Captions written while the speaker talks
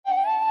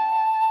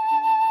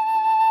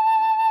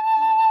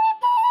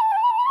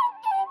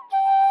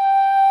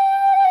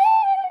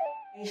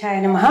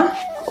Ganaeshaya Namaha.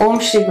 Om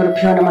Shri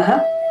Gurubhyo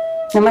Namaha.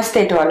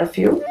 Namaste to all of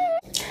you.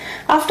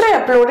 After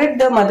I uploaded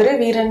the Madurai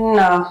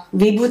Veeran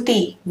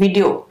Vibhuti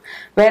video,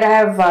 where I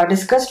have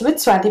discussed with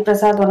Swati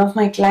Prasad, one of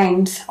my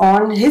clients,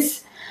 on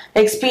his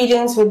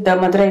experience with the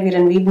Madurai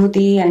Veeran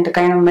Vibhuti and the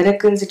kind of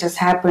miracles it has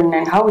happened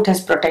and how it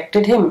has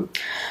protected him,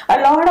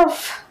 a lot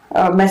of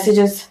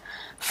messages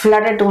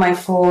flooded to my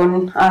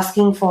phone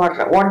asking for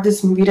what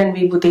this Veeran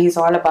Vibhuti is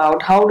all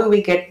about, how do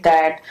we get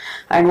that,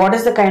 and what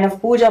is the kind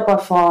of puja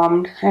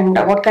performed, and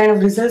what kind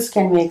of results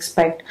can we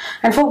expect,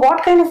 and for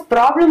what kind of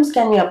problems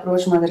can we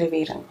approach Madurai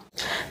Veeran.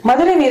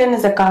 Madurai Veeran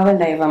is a Kaval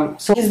Daivam,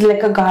 so he's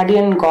like a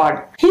guardian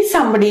god. He's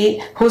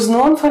somebody who's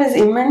known for his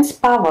immense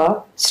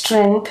power,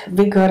 strength,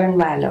 vigor and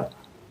valor.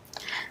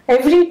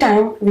 Every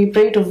time we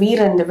pray to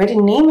Veeran, the very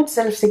name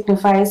itself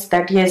signifies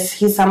that yes,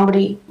 he's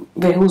somebody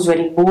who's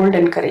very bold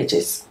and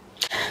courageous.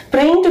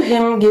 Praying to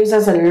him gives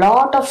us a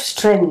lot of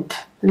strength,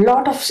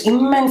 lot of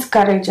immense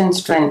courage and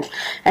strength.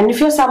 And if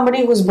you're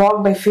somebody who's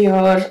bogged by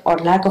fear or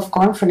lack of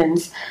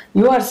confidence,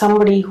 you are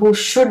somebody who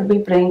should be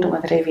praying to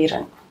Madurai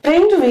Veeran.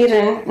 Praying to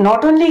Veeran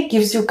not only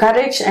gives you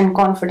courage and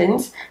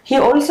confidence, he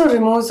also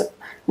removes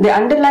the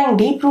underlying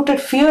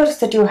deep-rooted fears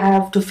that you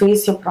have to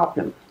face your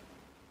problem.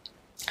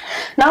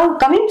 Now,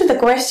 coming to the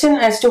question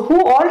as to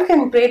who all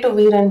can pray to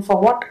Veeran for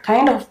what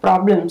kind of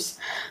problems.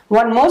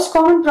 One most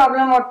common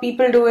problem what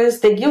people do is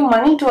they give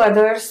money to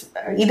others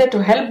either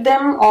to help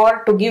them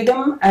or to give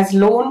them as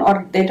loan,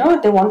 or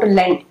they want to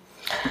lend.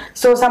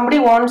 So somebody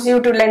wants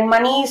you to lend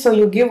money, so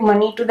you give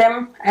money to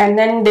them and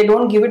then they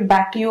don't give it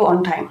back to you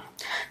on time.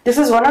 This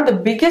is one of the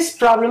biggest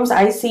problems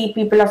I see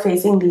people are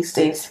facing these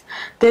days.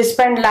 They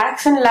spend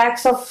lakhs and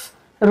lakhs of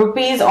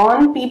rupees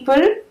on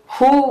people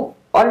who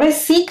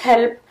always seek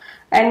help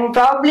and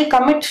probably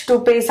commit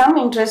to pay some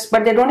interest,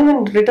 but they don't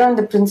even return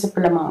the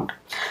principal amount.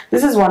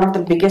 This is one of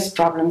the biggest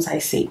problems I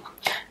see.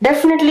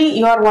 Definitely,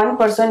 you are one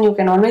person, you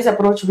can always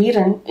approach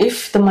Veeran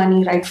if the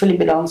money rightfully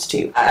belongs to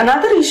you.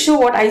 Another issue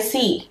what I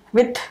see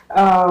with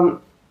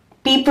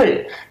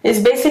people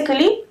is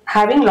basically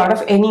having a lot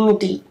of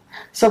enmity.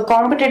 So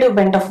competitive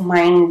bent of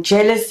mind,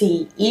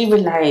 jealousy,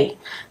 evil eye,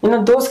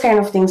 those kind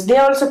of things. They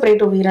also pray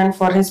to Veeran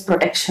for his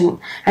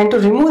protection and to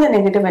remove the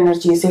negative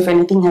energies if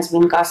anything has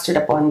been casted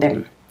upon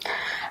them.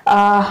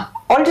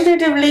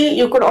 Alternatively,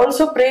 you could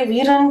also pray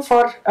Veeran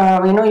for,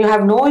 you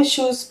have no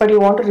issues but you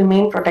want to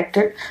remain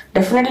protected.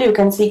 Definitely you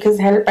can seek his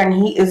help and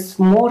he is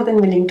more than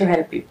willing to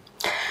help you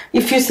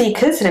if you seek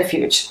his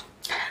refuge.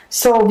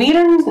 So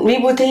Veeran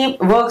Vibhuti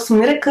works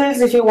miracles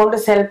if you want to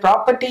sell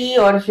property,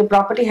 or if your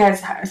property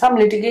has some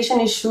litigation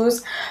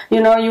issues,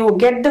 you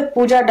get the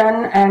puja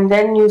done and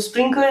then you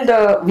sprinkle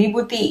the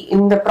Vibhuti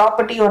in the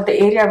property or the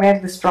area where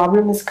this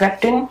problem is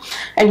crept in,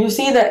 and you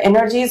see the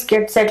energies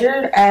get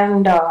settled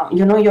and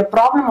your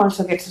problem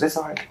also gets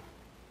resolved.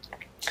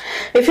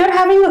 If you're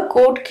having a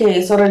court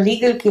case or a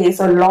legal case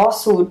or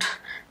lawsuit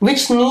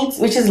which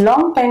is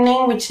long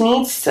pending, which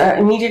needs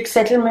immediate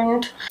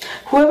settlement,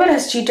 whoever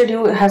has cheated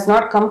you has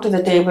not come to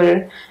the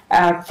table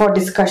for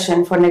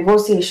discussion, for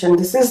negotiation,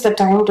 this is the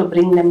time to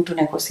bring them to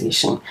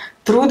negotiation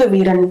through the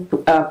Veeran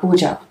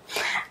Puja.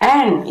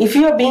 And if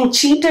you are being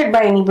cheated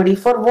by anybody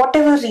for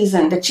whatever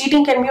reason, the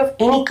cheating can be of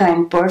any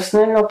kind,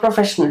 personal or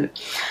professional,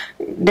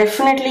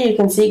 definitely you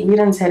can seek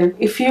Veeran's help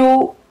if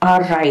you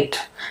are right.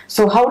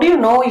 So how do you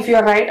know if you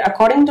are right?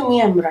 According to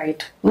me, I'm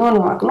right. No,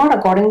 not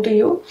according to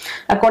you.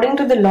 According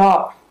to the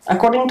law,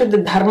 according to the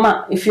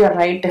dharma, if you are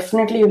right,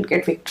 definitely you'll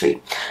get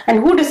victory. And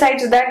who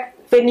decides that?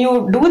 When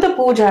you do the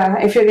puja,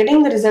 if you're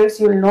getting the results,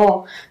 you'll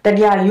know that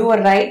yeah, you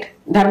were right,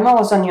 dharma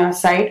was on your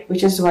side,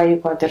 which is why you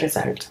got the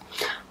results.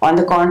 On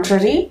the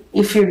contrary,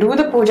 if you do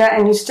the puja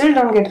and you still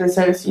don't get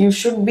results, you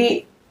should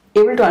be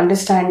able to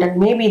understand that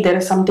maybe there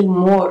is something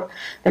more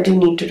that you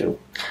need to do.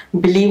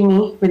 Believe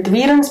me, with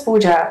Veeran's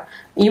puja,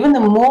 even the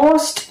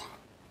most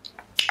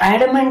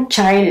adamant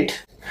child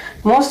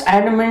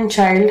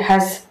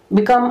has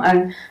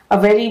become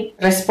a very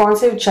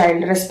responsive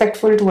child,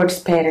 respectful towards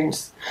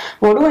parents.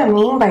 What do I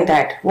mean by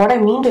that? What I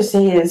mean to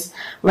say is,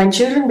 when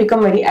children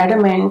become very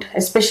adamant,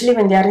 especially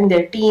when they are in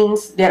their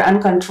teens, they are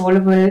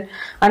uncontrollable,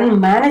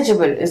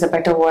 unmanageable is a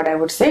better word I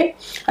would say.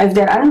 If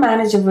they are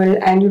unmanageable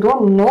and you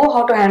don't know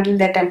how to handle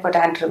their temper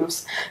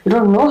tantrums, you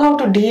don't know how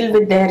to deal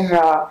with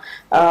their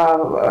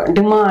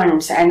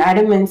demands and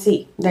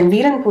adamancy, then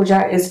Veeran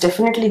Puja is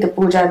definitely the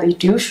puja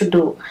that you should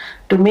do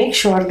to make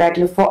sure that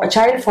your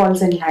child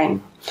falls in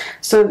line.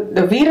 So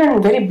the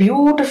Veeran very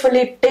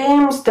beautifully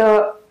tames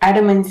the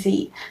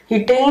adamancy.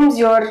 He tames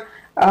your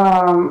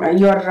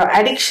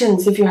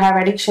addictions if you have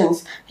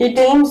addictions. He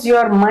tames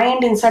your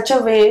mind in such a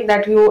way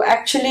that you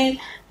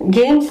actually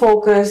gain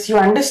focus, you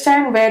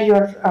understand where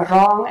you're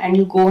wrong, and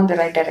you go in the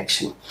right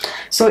direction.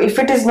 So if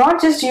it is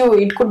not just you,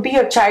 it could be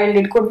a child,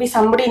 it could be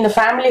somebody in the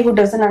family who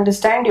doesn't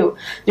understand you.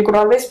 You could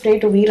always pray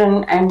to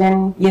Veeran, and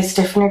then yes,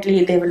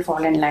 definitely they will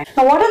fall in line.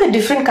 Now, what are the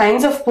different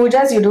kinds of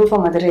pujas you do for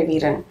Madurai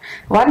Veeran?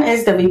 One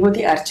is the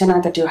Vibhuti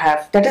Archana that you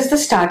have. That is the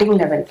starting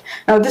level.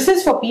 Now, this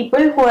is for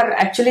people who are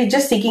actually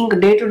just seeking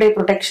day-to-day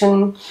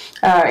protection,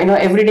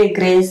 everyday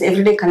grace,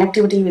 everyday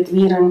connectivity with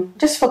Veeran,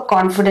 just for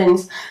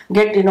confidence,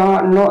 get,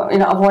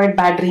 avoid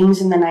bad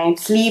dreams in the night,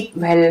 sleep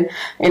well,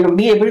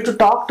 be able to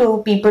talk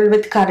to people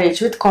with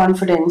courage, with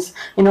confidence,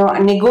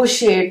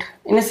 negotiate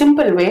in a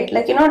simple way,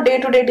 like,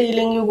 day-to-day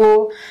dealing.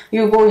 You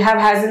have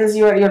hassles,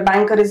 your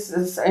banker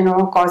is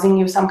causing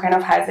you some kind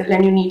of hassle,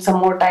 and you need some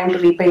more time to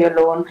repay your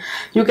loan.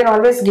 You can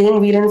always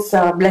gain Veeran's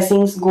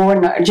blessings, go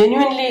and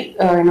genuinely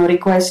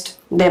request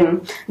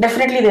them.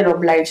 Definitely they'll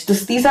oblige.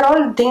 These are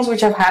all things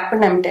which have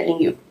happened, I'm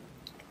telling you.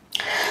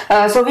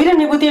 So Veeran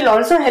Vibhuti will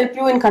also help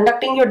you in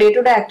conducting your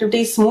day-to-day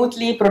activities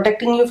smoothly,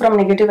 protecting you from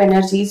negative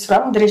energies,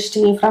 from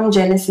drishti, from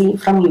jealousy,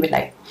 from evil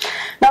eye.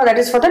 Now that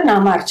is for the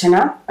Nama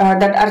Archana.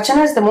 That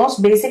Archana is the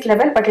most basic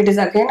level, but it is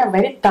again a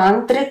very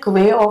tantric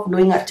way of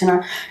doing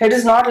Archana. It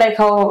is not like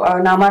how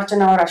Nama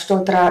Archana or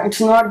Ashtotra, it's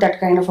not that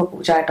kind of a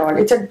puja at all.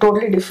 It's a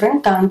totally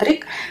different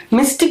tantric,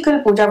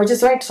 mystical puja, which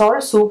is why it's called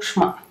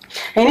Sookshma.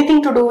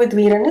 Anything to do with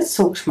Veeran is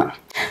Sookshma.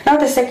 Now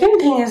the second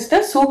thing is the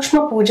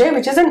Sookshma Puja,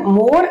 which is a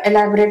more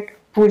elaborate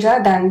puja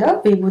than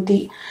the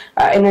Vibhuti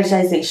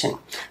energization.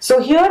 So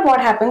here what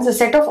happens, a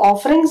set of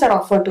offerings are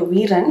offered to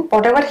Veeran,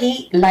 whatever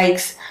he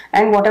likes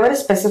and whatever is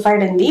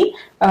specified in the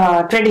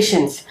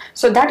traditions.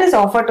 So that is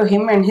offered to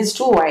him and his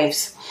two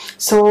wives.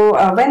 So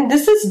when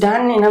this is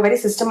done in a very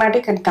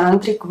systematic and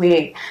tantric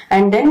way,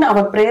 and then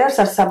our prayers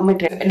are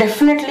submitted,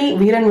 definitely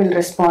Veeran will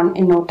respond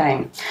in no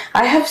time.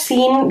 I have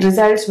seen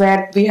results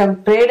where we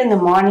have prayed in the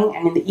morning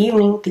and in the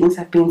evening things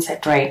have been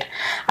set right.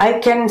 I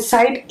can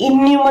cite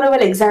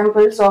innumerable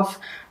examples of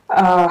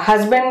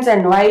husbands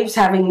and wives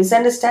having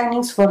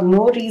misunderstandings for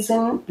no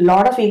reason,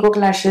 lot of ego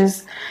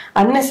clashes,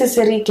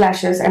 unnecessary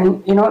clashes,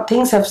 and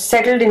things have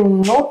settled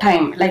in no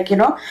time. Like,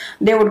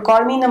 they would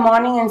call me in the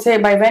morning and say,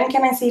 by when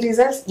can I see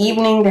results?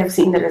 Evening they have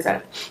seen the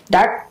result.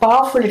 That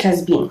powerful it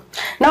has been.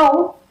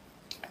 Now,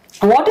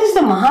 what is the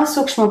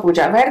Mahasukshma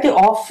Puja, where the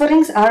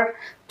offerings are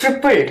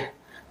tripled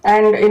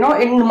and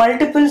in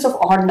multiples of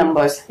odd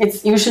numbers?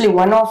 It's usually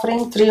 1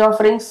 offering, 3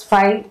 offerings,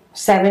 5,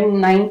 7,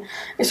 9.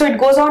 So it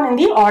goes on in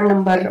the odd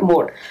number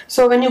mode.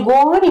 So when you go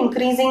on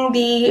increasing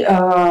the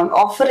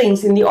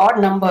offerings in the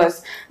odd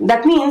numbers,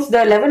 that means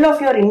the level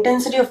of your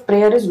intensity of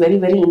prayer is very,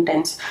 very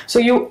intense. So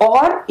you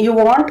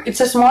want,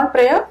 it's a small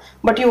prayer,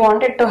 but you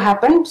want it to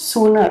happen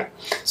sooner.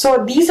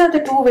 So these are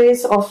the two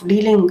ways of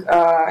dealing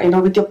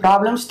with your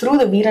problems through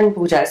the Veeran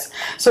pujas.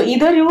 So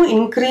either you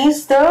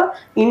increase the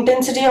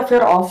intensity of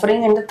your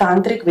offering and the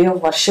tantric way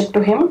of worship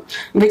to him,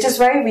 which is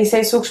why we say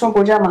Sookshma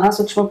Puja,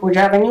 Mahasukshma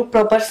Puja. When you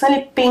personally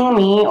ping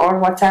me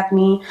or WhatsApp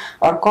me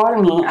or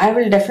call me, I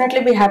will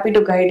definitely be happy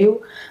to guide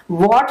you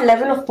what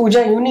level of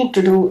puja you need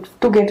to do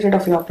to get rid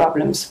of your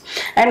problems.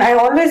 And I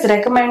always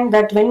recommend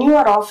that when you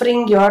are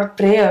offering your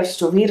prayers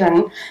to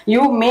Veeran,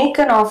 you make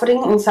an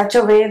offering in such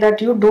a way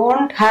that you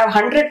don't have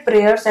 100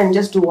 prayers and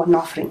just do one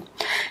offering.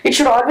 It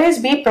should always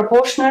be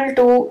proportional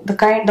to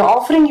the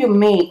offering you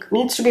make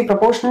needs to be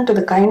proportional to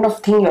the kind of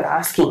thing you're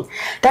asking.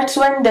 That's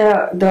when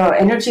the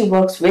energy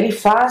works very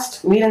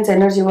fast. Veeran's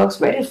energy works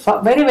very,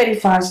 very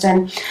fast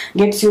and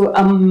gets you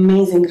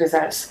amazing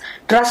results.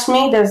 Trust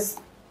me, there's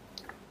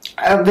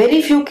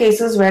very few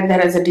cases where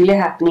there is a delay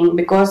happening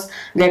because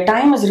their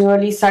time is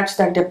really such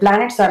that the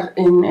planets are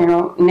in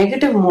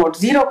negative mode,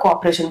 zero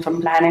cooperation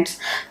from planets.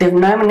 They've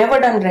never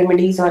done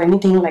remedies or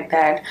anything like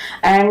that,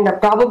 and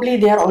probably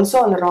they are also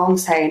on the wrong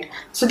side.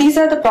 So these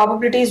are the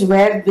probabilities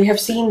where we have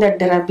seen that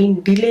there have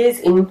been delays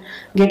in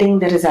getting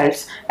the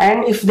results.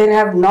 And if they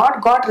have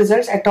not got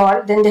results at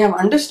all, then they have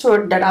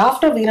understood that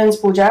after Veeran's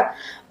puja,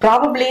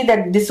 probably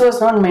that this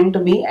was not meant to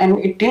be and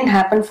it didn't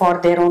happen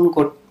for their own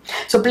good.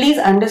 So please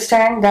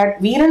understand that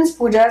Veeran's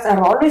pujas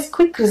are always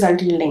quick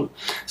result yielding.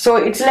 So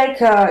it's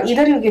like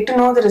either you get to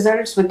know the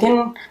results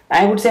within,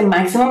 I would say,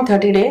 maximum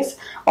 30 days,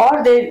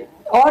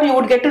 or you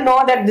would get to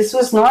know that this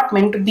was not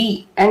meant to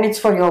be and it's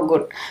for your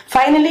good.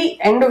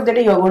 Finally, end of the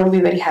day, you're going to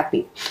be very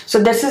happy.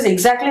 So this is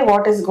exactly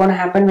what is going to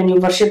happen when you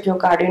worship your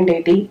guardian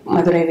deity,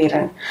 Madurai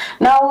Veeran.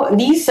 Now,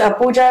 these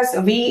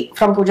pujas, we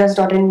from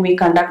poojas.in, we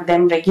conduct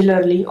them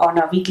regularly on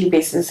a weekly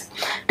basis.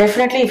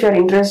 Definitely, if you're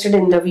interested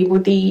in the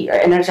Vibhuti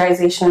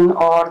energization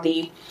or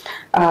the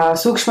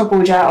Sookshma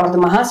Puja or the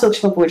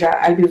Mahasukshma Puja,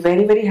 I'll be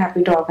very, very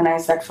happy to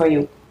organize that for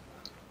you.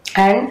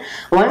 And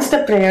once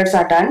the prayers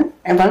are done,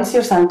 and once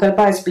your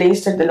sankalpa is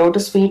placed at the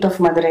lotus feet of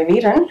Madurai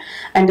Veeran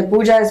and the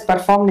puja is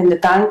performed in the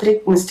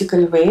tantric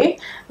mystical way,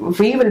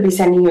 we will be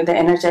sending you the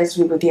energized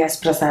Vibhuti as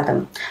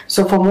prasadam.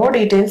 So for more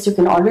details, you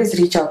can always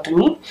reach out to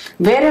me.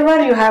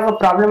 Wherever you have a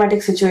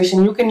problematic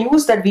situation, you can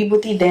use that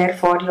Vibhuti there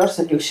for your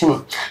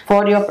solution,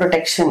 for your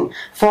protection,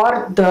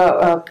 for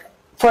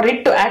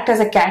it to act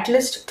as a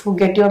catalyst to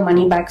get your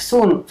money back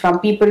soon from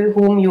people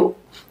whom you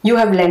you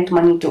have lent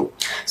money to.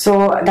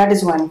 So that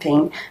is one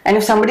thing. And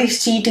if somebody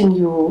is cheating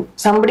you,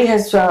 somebody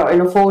has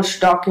forged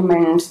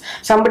documents,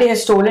 somebody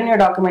has stolen your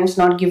documents,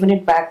 not given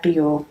it back to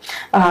you,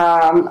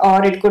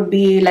 or it could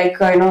be like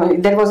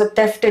there was a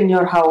theft in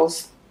your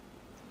house,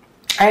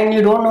 and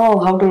you don't know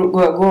how to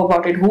go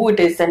about it, who it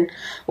is and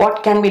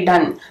what can be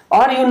done,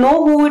 or you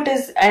know who it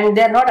is and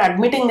they're not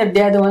admitting that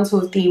they're the ones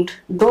who thieved.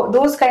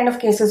 Those kind of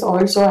cases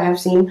also I have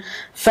seen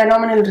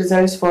phenomenal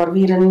results for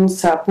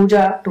Veeran's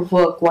puja to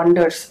work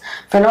wonders.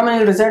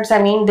 Phenomenal results,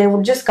 I mean, they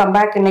would just come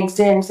back the next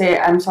day and say,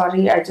 I'm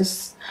sorry, I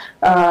just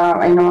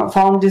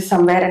found this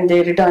somewhere, and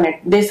they return it.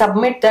 They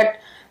submit that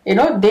they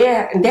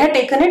have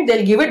taken it,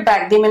 they'll give it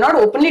back. They may not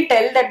openly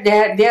tell that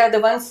they are the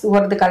ones who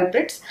are the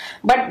culprits,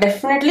 but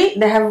definitely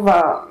they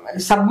have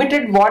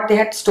submitted what they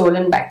had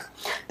stolen back.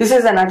 This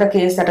is another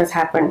case that has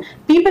happened.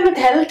 People with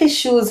health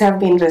issues have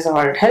been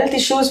resolved. Health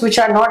issues which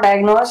are not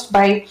diagnosed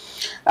by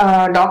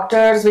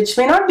doctors, which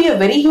may not be a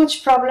very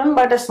huge problem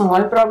but a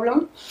small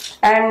problem,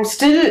 and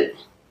still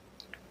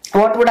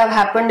what would have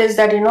happened is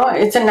that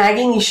it's a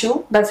nagging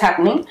issue that's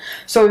happening,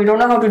 so you don't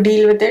know how to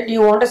deal with it.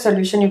 You want a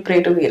solution, you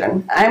pray to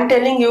Veeran. I'm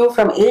telling you,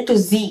 from A to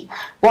Z,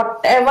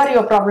 whatever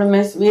your problem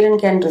is, Veeran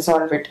can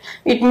resolve it.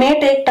 It may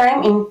take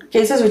time in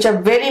cases which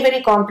are very,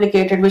 very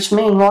complicated, which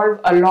may involve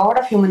a lot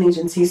of human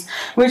agencies,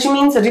 which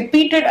means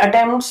repeated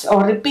attempts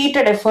or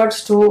repeated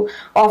efforts to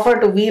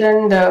offer to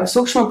Veeran the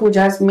Sookshma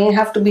pujas may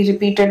have to be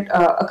repeated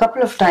a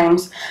couple of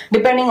times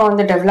depending on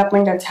the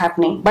development that's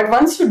happening. But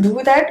once you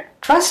do that,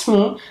 trust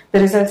me, the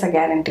results are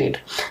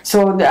guaranteed.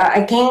 So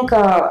I think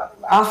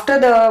after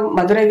the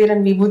Madurai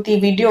Veeran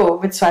Vibhuti video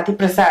with Swati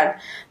Prasad,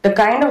 the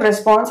kind of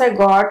response I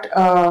got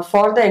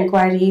for the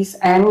inquiries,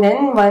 and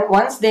then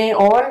once they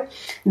all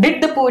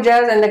did the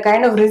pujas and the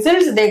kind of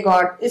results they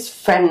got is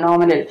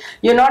phenomenal.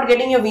 You're not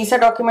getting your visa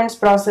documents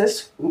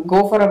processed,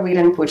 go for a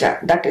Veeran puja.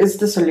 That is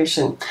the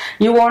solution.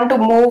 You want to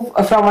move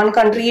from one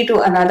country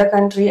to another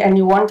country and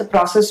you want the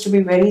process to be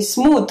very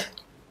smooth,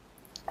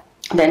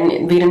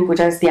 then Veeran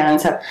puja is the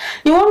answer.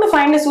 You want to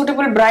find a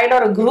suitable bride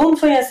or a groom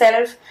for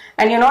yourself,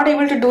 and you're not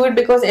able to do it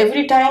because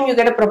every time you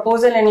get a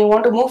proposal and you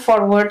want to move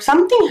forward,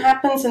 something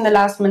happens in the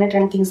last minute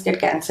and things get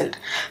cancelled.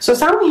 So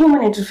some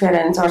human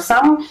interference or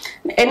some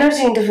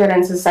energy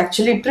interference is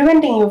actually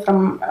preventing you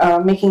from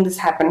making this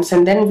happen.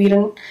 So then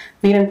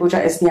Veeran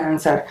puja is the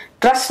answer.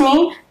 Trust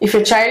me, if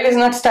your child is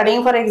not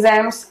studying for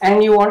exams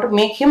and you want to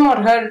make him or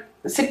her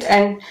sit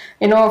and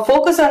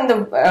focus on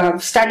the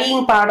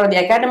studying part or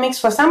the academics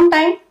for some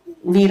time,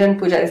 Veeran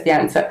puja is the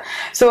answer.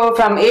 So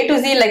from A to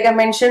Z, like I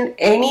mentioned,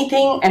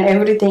 anything and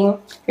everything,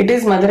 it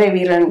is Madurai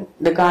Veeran,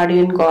 the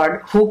guardian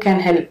god, who can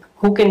help,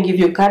 who can give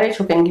you courage,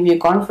 who can give you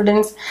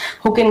confidence,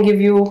 who can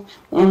give you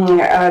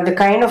the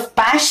kind of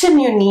passion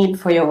you need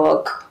for your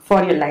work,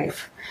 for your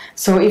life.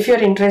 So if you're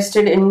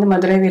interested in the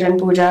Madurai Veeran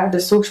puja, the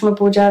Sookshma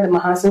puja, the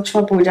Maha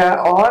Sookshma puja,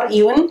 or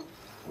even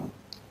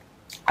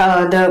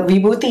the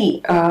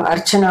Vibhuti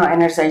Archana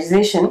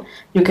energization,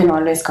 you can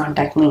always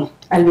contact me.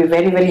 I'll be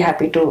very, very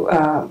happy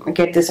to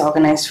get this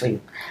organized for you.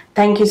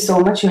 Thank you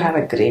so much. You have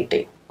a great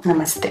day.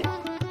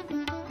 Namaste.